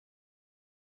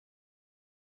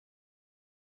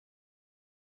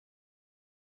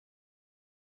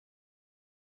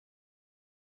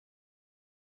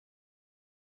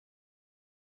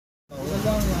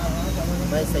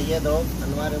मैं सैयद रऊफ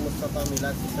अनवार-ए-मुस्तफा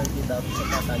मिलाद society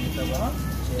Darushifa कालीकबर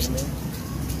chairman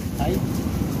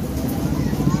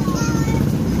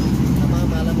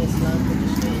तमाम आलम इस्लाम को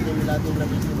जश्न ईद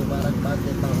मिलादुन्नबी की मुबारकबाद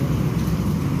देता हूँ।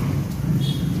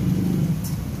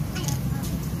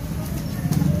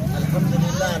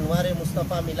 अल्हम्दुलिल्लाह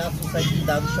अनवार-ए-मुस्तफा मिलाद सोसाइटी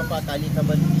दारुशफा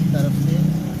कालीकबर की तरफ से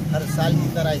हर साल की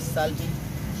तरह इस साल भी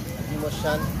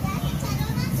अज़ीम-ओ-शान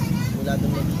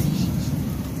मिलादुन्नबी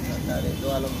दो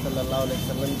आलम सल्लल्लाहु अलैहि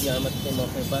वसल्लम की आमद के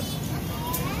मौके पर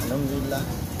अल्हम्दुलिल्लाह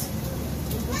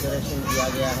सेलिब्रेशन किया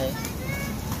गया है।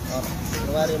 और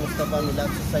अनवार-ए-मुस्तफा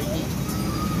मिलाद सोसाइटी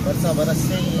बरसा बरस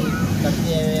से ये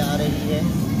करते हुए आ रही है।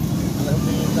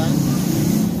 अल्हम्दुलिल्लाह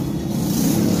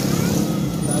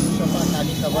दारुशफा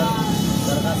कालीकबर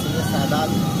दरगाह सैयद सादात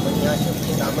बनी हाशिम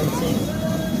के दामन से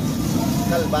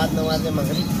कल बाद नमाज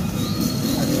मगरिब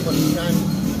अज़ीम-ओ-शान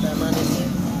पैमाने से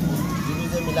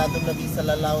मिलादुन्नबी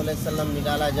सल्लल्लाहु अलैहि वसल्लम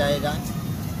निकाला जाएगा।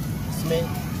 इसमें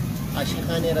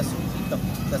आशिकान रसूल की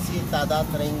कसीर तादाद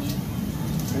रहेंगी।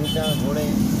 ऊँटा घोड़े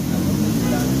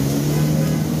अल्हम्दुलिल्लाह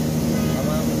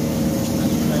तमाम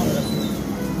आशिकान रसूल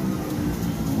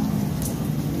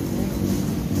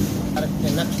के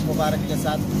नक्श मुबारक के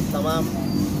साथ तमाम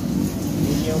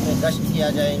एरियों में गश्त किया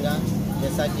जाएगा।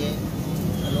 जैसा कि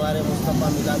अनवार-ए-मुस्तफा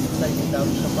मिलाद सोसाइटी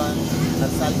दारुशफा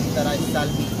हर साल की तरह इस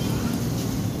साल भी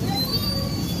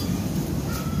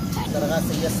दरगाह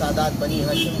सैयद सादात बनी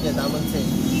हाशिम के दामन से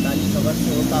कालीकबर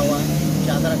से होता हुआ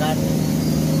चादरघाट,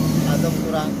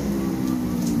 आदमपुरा,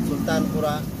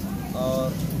 सुल्तानपुरा और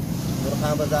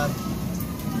मुर्खा बाज़ार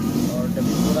और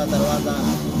डबीपुरा दरवाज़ा,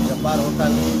 जब्बार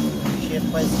होटल, शेख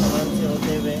फैज कमान से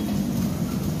होते हुए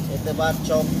एतबार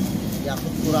चौक,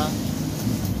 याकूबपुरा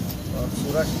और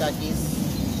सूरज टाकीस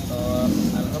और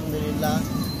अल्हम्दुलिल्लाह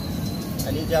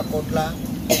अलीजा कोटला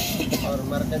और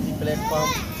मरकज़ी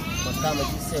प्लेटफॉर्म मक्का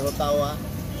मस्जिद से होता हुआ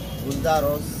गुलजार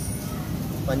हाउस,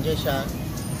 पंजेशा,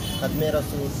 खदमे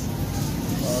रसूल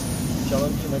और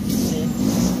चौंकी मस्जिद से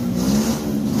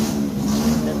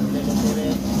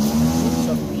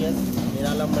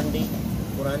निरालम मंडी,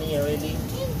 पुरानी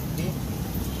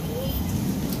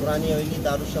हवेली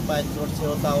दारुशफा एक रोड से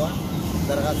होता हुआ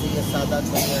दरगाह सैयद सादात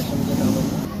बनी हाशिम के दामन।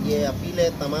 ये अपील है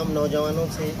तमाम नौजवानों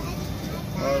से।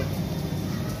 और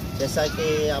जैसा कि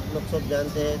आप लोग सब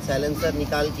जानते हैं साइलेंसर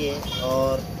निकाल के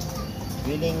और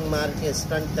व्हीलिंग मार के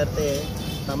स्टंट करते हैं।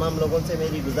 तमाम लोगों से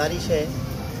मेरी गुजारिश है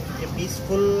कि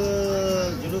पीसफुल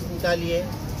जुलूस निकालिए,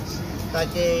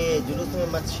 ताकि जुलूस में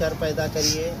मत शर पैदा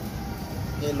करिए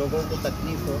कि लोगों को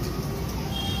तकलीफ़ हो।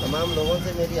 तमाम लोगों से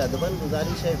मेरी अदबन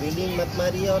गुजारिश है व्हीलिंग मत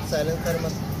मारिए और साइलेंसर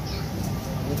मत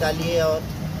निकालिए और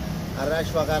अर्राश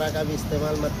वगैरह का भी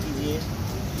इस्तेमाल मत कीजिए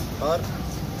और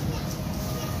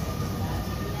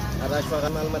अर्राश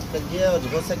वगैरह मत करिए और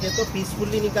हो सके तो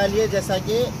पीसफुली निकालिए। जैसा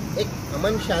कि एक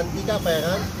अमन शांति का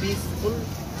पैगाम पीसफुल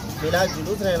मिलाद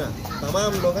जुलूस रहना।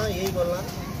 तमाम लोग यही बोलना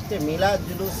कि मिलाद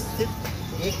जुलूस सिर्फ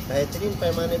एक बेहतरीन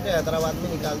पैमाने पे हैदराबाद में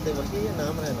निकालते वक्त ये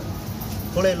नाम रहना।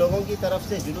 थोड़े लोगों की तरफ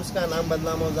से जुलूस का नाम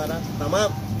बदनाम हो जा रहा। तमाम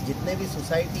जितने भी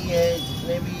सोसाइटी है,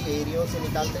 जितने भी एरियो से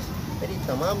निकालते, मेरी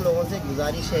तमाम लोगों से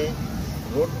गुजारिश है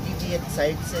रोड की भी एक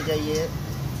साइड से जाइए,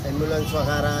 एम्बुलेंस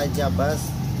वगैरह या बस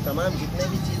तमाम जितने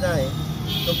भी चीज़ें हैं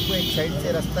सबको एक साइड से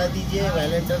रास्ता दीजिए,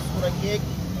 वॉलंटियर्स को रखिए,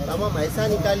 तमाम ऐसा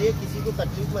निकालिए किसी को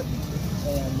तकलीफ मत दीजिए।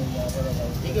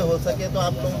 ठीक है, हो सके तो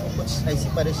आप लोगों को कुछ ऐसी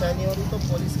परेशानी हो रही तो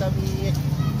पुलिस का भी एक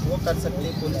वो कर सकते,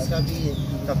 पुलिस का भी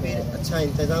काफ़ी अच्छा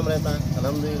इंतज़ाम रहता।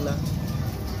 अल्हम्दुलिल्लाह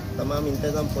तमाम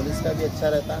इंतज़ाम पुलिस का भी अच्छा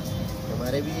रहता।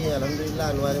 हमारे भी अल्हम्दुलिल्लाह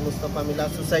अनवार-ए-मुस्तफा मिलाद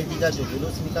सोसाइटी का जो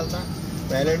जुलूस निकलता,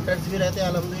 वॉलंटियर्स भी रहते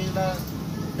अल्हम्दुलिल्लाह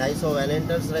 250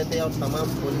 वॉलंटियर्स रहते और तमाम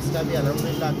पुलिस का भी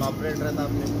अल्हम्दुलिल्लाह कॉपरेट रहता।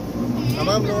 अपने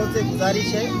तमाम लोगों से गुजारिश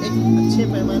है एक अच्छे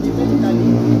पैमाने पर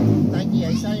निकालिए, ताकि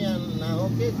ऐसा या ना हो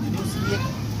कि जुलूस की एक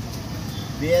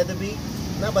बेअदबी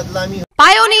ना बदलामी हो।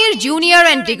 Pioneer Junior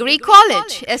and Degree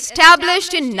College,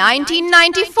 established in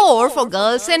 1994 for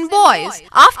girls and boys,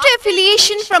 after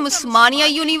affiliation from Osmania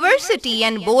University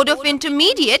and Board of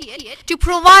Intermediate, to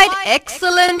provide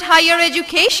excellent higher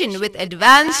education with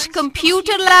advanced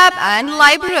computer lab and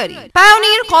library.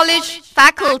 Pioneer College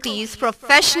faculty is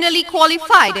professionally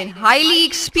qualified and highly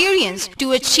experienced to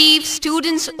achieve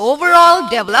students' overall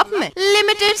development.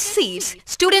 Limited seats.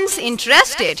 Students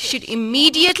interested should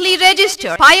immediately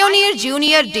register. Pioneer Junior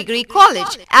Degree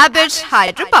College, Abbots,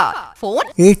 Hyderabad. Phone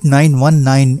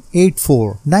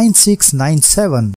 8919849697.